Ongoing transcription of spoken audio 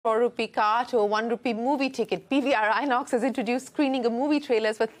4-rupee cart or 1-rupee movie ticket. PVR-Inox has introduced screening of movie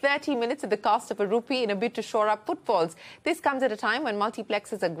trailers for 30 minutes at the cost of ₹1 in a bid to shore up footfalls. This comes at a time when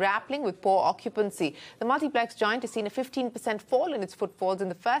multiplexes are grappling with poor occupancy. The multiplex giant has seen a 15% fall in its footfalls in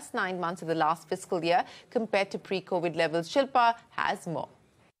the first 9 months of the last fiscal year compared to pre-COVID levels. Shilpa has more.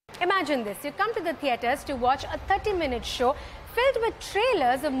 Imagine this. You come to the theatres to watch a 30-minute show filled with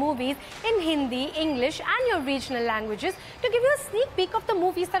trailers of movies in Hindi, English and your regional languages to give you a sneak peek of the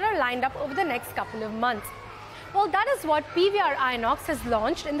movies that are lined up over the next couple of months. Well, that is what PVR-Inox has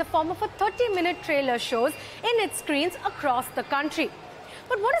launched in the form of a 30-minute trailer shows in its screens across the country.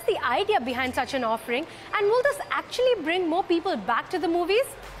 But what is the idea behind such an offering, and will this actually bring more people back to the movies?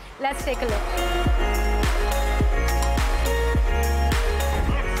 Let's take a look.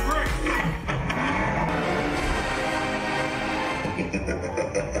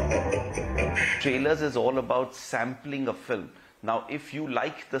 Trailers is all about sampling a film. Now, if you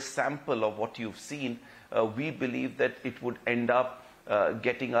like the sample of what you've seen, we believe that it would end up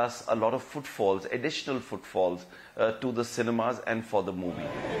getting us a lot of footfalls, additional footfalls to the cinemas and for the movie.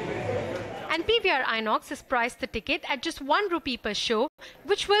 And PVR-Inox has priced the ticket at just ₹1 per show,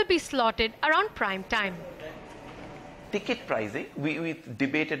 which will be slotted around prime time. Ticket pricing, we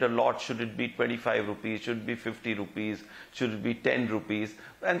debated a lot. Should it be 25 rupees? Should it be 50 rupees? Should it be 10 rupees?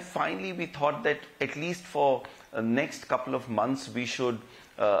 And finally, we thought that at least for the next couple of months, we should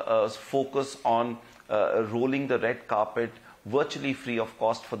focus on rolling the red carpet virtually free of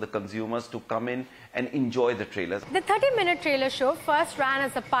cost for the consumers to come in and enjoy the trailers. The 30-minute trailer show first ran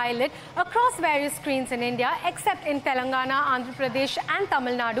as a pilot across various screens in India, except in Telangana, Andhra Pradesh and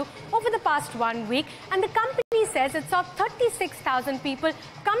Tamil Nadu over the past 1 week. And the company says it saw 36,000 people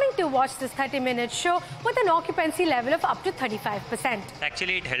coming to watch this 30-minute show with an occupancy level of up to 35%.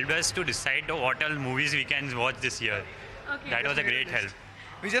 Actually, it helped us to decide what all movies we can watch this year. Okay. That was a great help.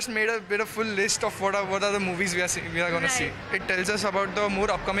 We just made a bit of full list of what are the movies we are going to see. It tells us about the more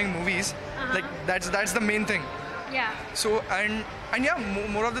upcoming movies. Like that's the main thing. Yeah. So and yeah,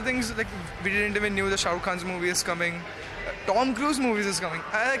 more of the things, like we didn't even knew the Shah Rukh Khan's movie is coming. Tom Cruise movies is coming.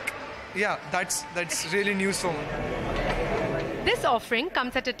 Yeah, that's really news for me. This offering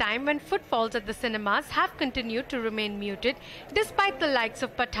comes at a time when footfalls at the cinemas have continued to remain muted, despite the likes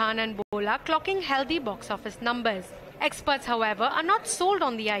of Pathan and Bola clocking healthy box office numbers. Experts, however, are not sold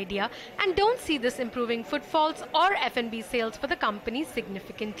on the idea and don't see this improving footfalls or F&B sales for the company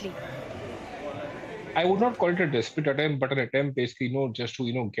significantly. I would not call it a desperate attempt, but an attempt basically, just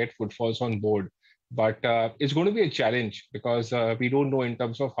to, get footfalls on board. But it's going to be a challenge because we don't know in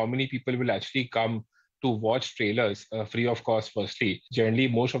terms of how many people will actually come to watch trailers free of cost, firstly. Generally,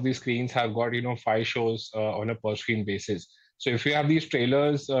 most of these screens have got, 5 shows on a per screen basis. So if you have these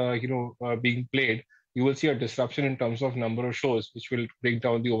trailers, being played, you will see a disruption in terms of number of shows, which will bring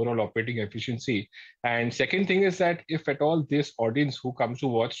down the overall operating efficiency. And second thing is that if at all this audience who comes to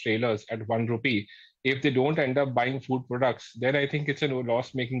watch trailers at ₹1, if they don't end up buying food products, then I think it's a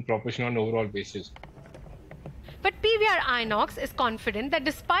loss-making proposition on an overall basis. But PVR-Inox is confident that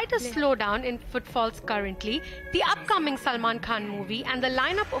despite a slowdown in footfalls currently, the upcoming Salman Khan movie and the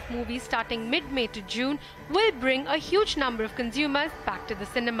lineup of movies starting mid-May to June will bring a huge number of consumers back to the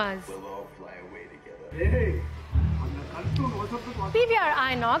cinemas.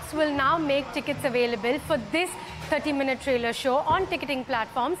 PVR-Inox will now make tickets available for this 30-minute trailer show on ticketing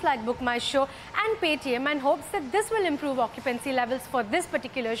platforms like Book My Show and Paytm, and hopes that this will improve occupancy levels for this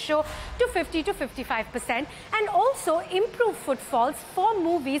particular show to 50 to 55% and also improve footfalls for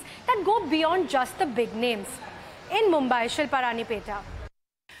movies that go beyond just the big names. In Mumbai, Shilpa Peta.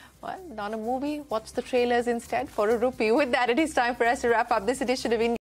 Well, not a movie. Watch the trailers instead for ₹1. With that, it is time for us to wrap up this edition of India.